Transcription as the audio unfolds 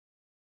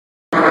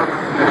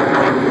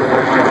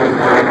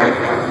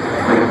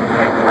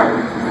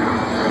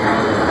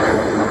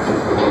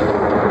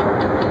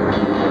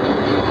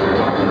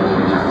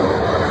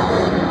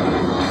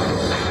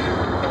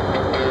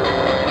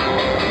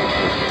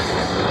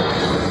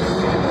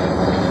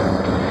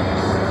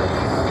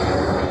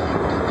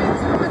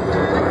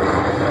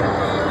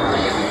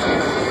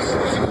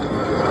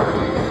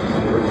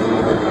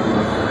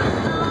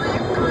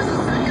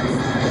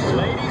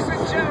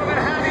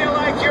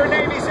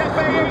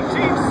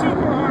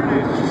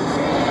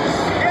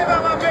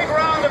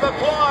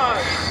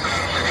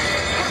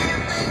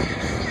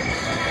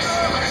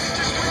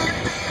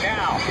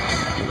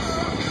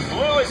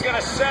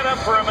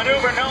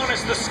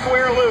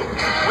square loop.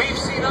 We've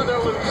seen other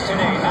loops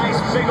today. Nice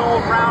big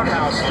old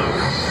roundhouse loop.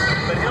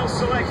 But he'll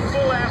select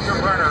full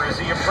afterburner as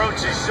he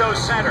approaches show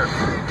center.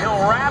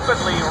 He'll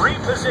rapidly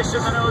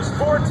reposition the nose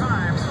 4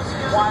 times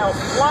while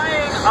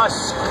flying a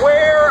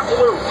square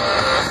loop.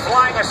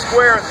 Flying a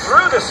square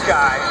through the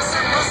sky,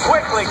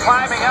 quickly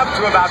climbing up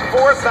to about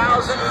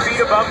 4,000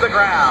 feet above the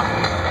ground.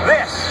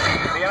 This,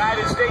 the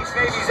United States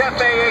Navy's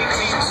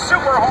F-A-18E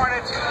Super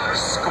Hornet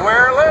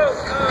square loop.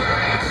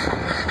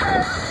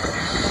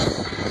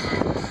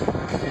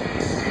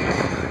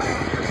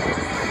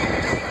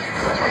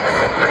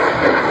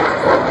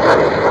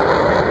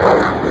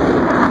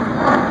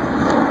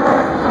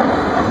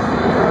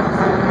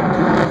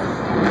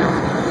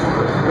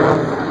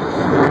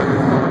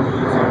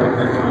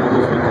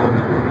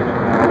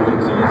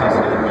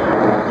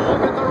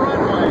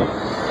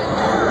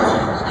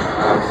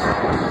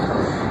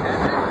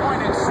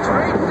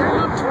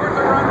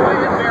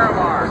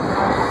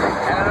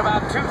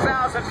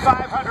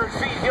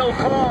 He'll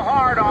pull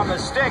hard on the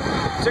stick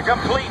to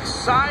complete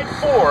side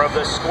 4 of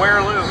the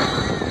square loop.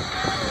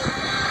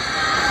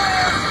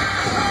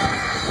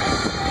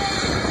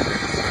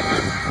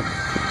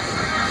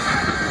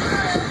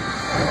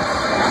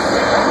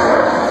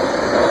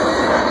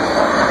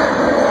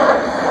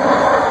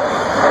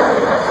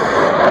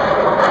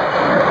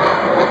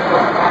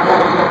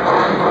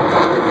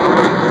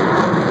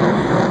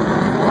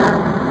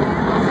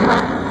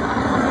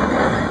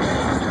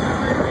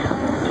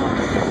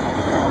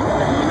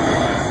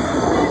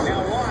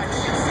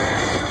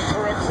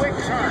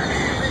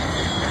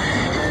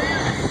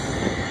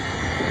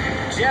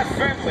 Jeff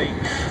Findley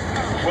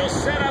will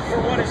set up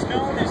for what is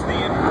known as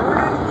the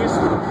inverted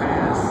whistle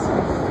pass.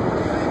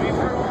 We've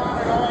heard a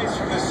lot of noise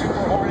from the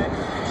Super Hornet,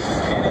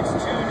 and it's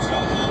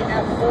 2GE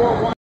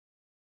F41.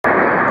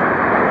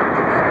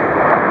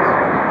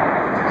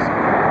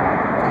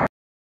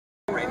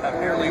 Rate of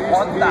nearly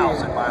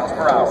 1,000 miles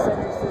per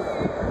hour.